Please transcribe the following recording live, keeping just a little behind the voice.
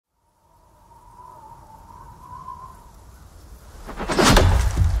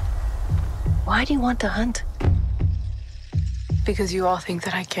Why do you want to hunt? Because you all think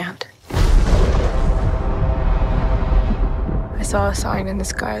that I can't. I saw a sign in the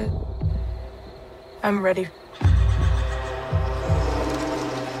sky. I'm ready.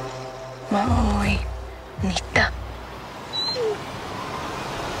 Mauy, Nita.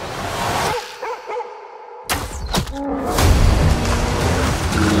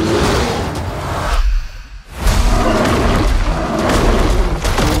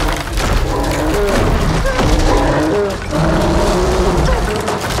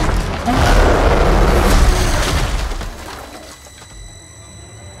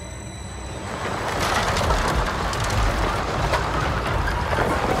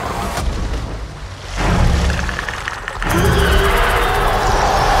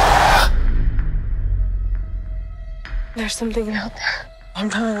 There's something out there. I'm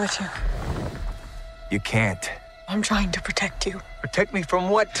coming with you. You can't. I'm trying to protect you. Protect me from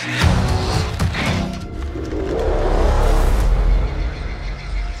what?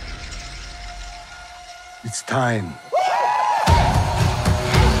 It's time.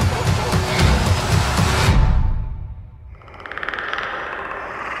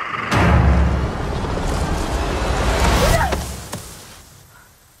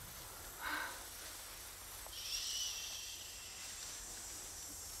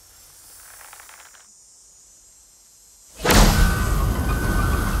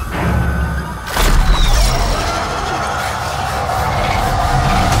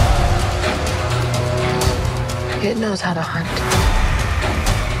 It knows how to hunt.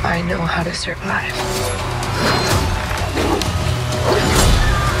 I know how to survive.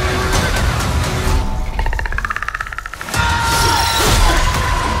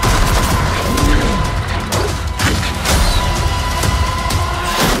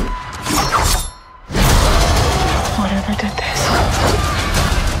 Whatever did this,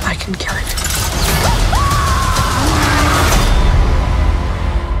 I can kill it.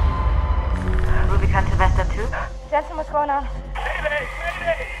 RUBIKON to VESPER 2. Jensen, what's going on? Mayday!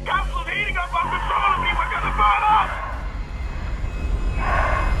 Mayday! Council's heating up on control of me! We're gonna burn up!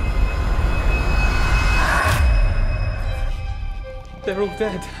 They're all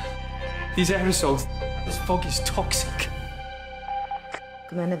dead. These aerosols. This fog is toxic.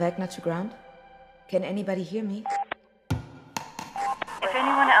 Commander Wagner to ground. Can anybody hear me? If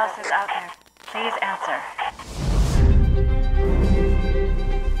anyone else is out there, please answer.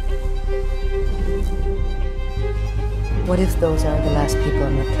 What if those are the last people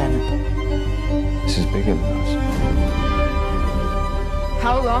on the planet? This is bigger than us.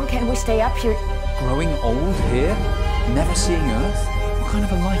 How long can we stay up here? Growing old here? Never seeing Earth? What kind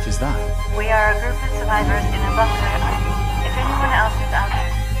of a life is that? We are a group of survivors in a bunker. If anyone else is out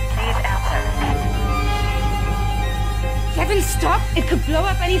there, please answer. Kevin, stop! It could blow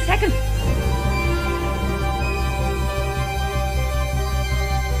up any second.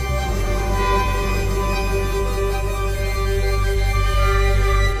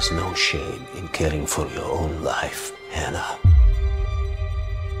 There's no shame in caring for your own life, Hannah.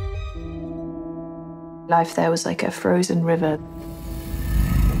 Life there was like a frozen river.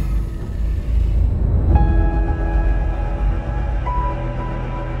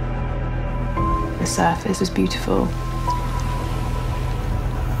 The surface was beautiful.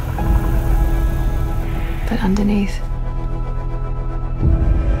 But underneath,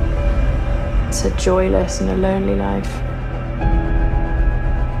 it's a joyless and a lonely life.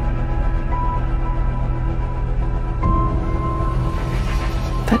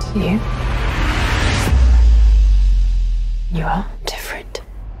 But you are different.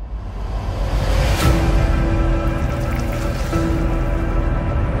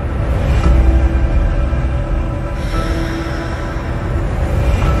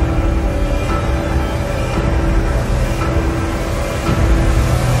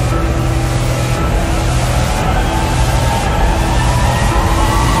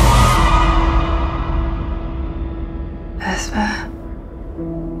 Vesper,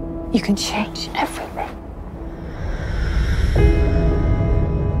 you can change everything.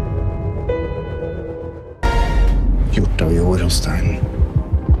 Gjort av Jorunstein.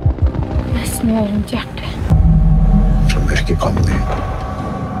 Nesten er rundt hjertet. Fra mørket kom de.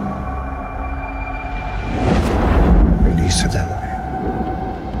 Lyset den.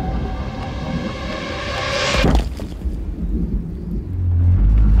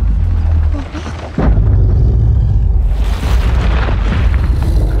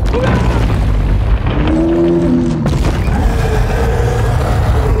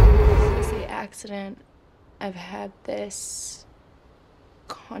 I've had this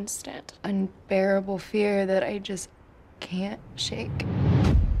constant, unbearable fear that I just can't shake.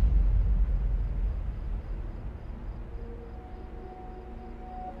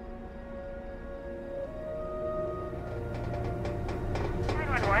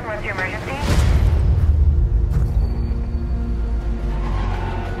 911, what's your emergency?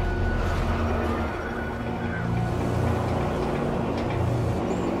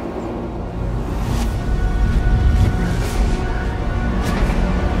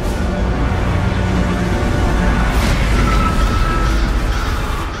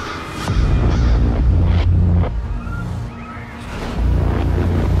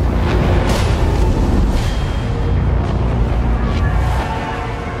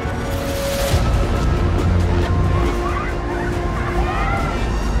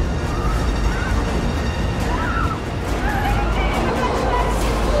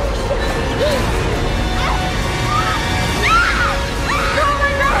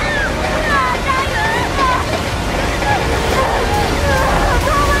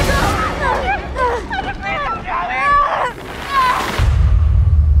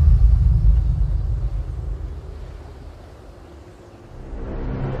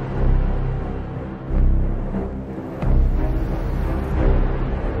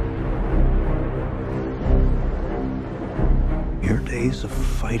 Your days of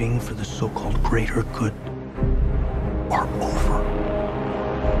fighting for the so-called greater good are over.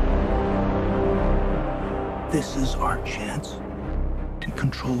 This is our chance to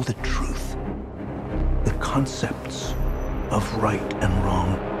control the truth, the concepts of right and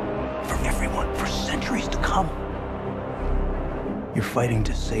wrong for everyone for centuries to come. You're fighting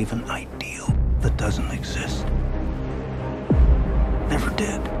to save an ideal that doesn't exist. Never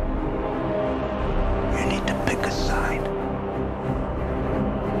did. You need to pick a side.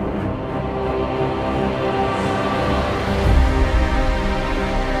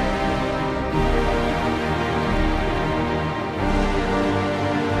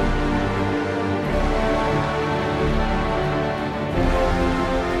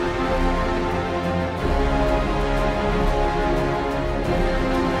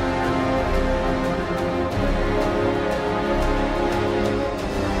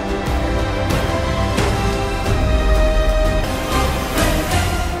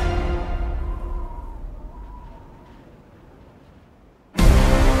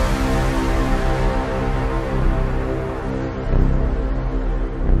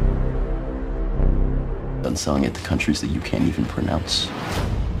 Done selling it to countries that you can't even pronounce.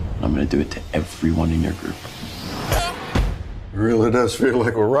 And I'm gonna do it to everyone in your group. It really does feel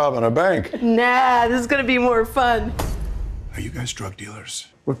like we're robbing a bank. Nah, this is gonna be more fun. Are you guys drug dealers?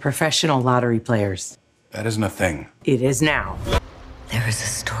 We're professional lottery players. That isn't a thing. It is now. There is a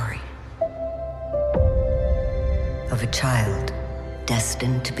story of a child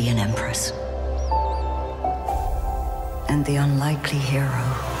destined to be an empress, and the unlikely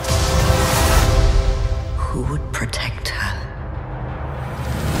hero who would protect her.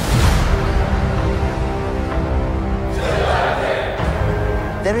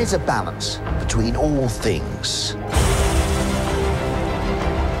 There is a balance between all things.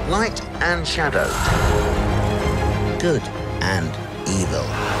 Light and shadow. Good and evil.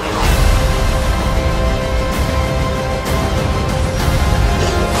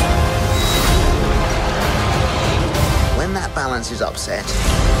 When that balance is upset,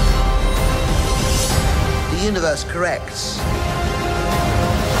 the universe corrects.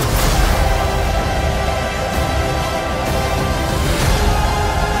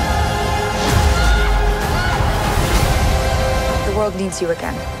 The world needs you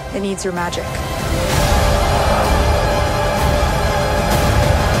again. It needs your magic.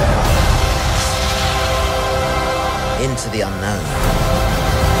 Into the unknown.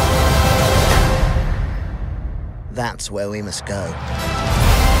 That's where we must go.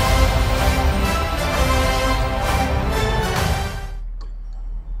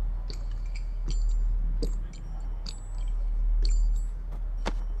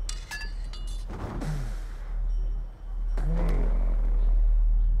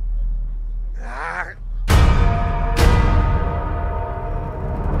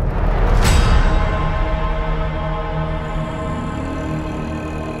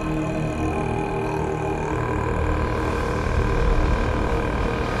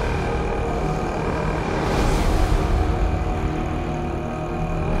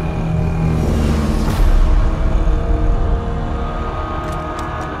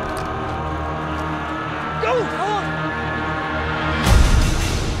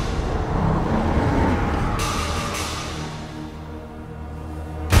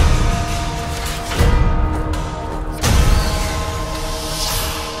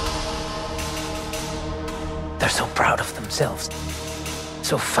 They're so proud of themselves,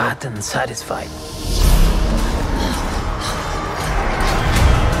 so fat and satisfied.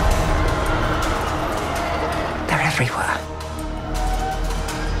 They're everywhere.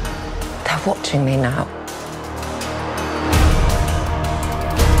 They're watching me now.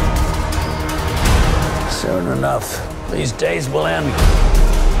 Soon enough, these days will end.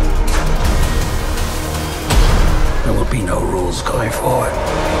 There will be no rules going forward.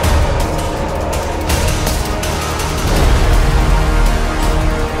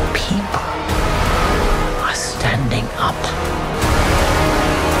 People are standing up.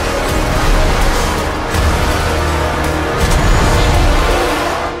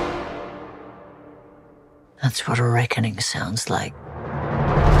 That's what a reckoning sounds like.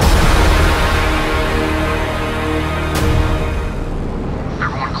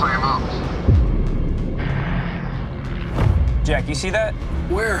 Everyone clam up. Jack, you see that?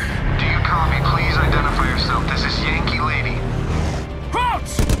 Where? Do you copy? Please identify yourself. This is Yankee Lady.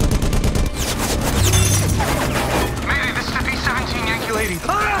 Crouch! Mayday, this is the B-17 Yankee Lady. It's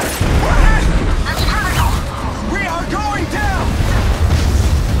critical! We are going down!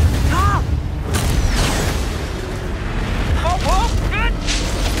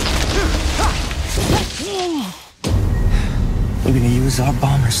 We're gonna use our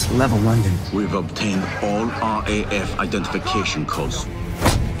bombers to level London. We've obtained all RAF identification codes.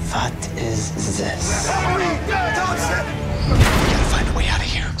 What is this? We gotta find a way out of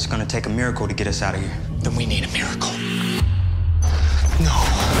here. It's gonna take a miracle to get us out of here. Then we need a miracle. No.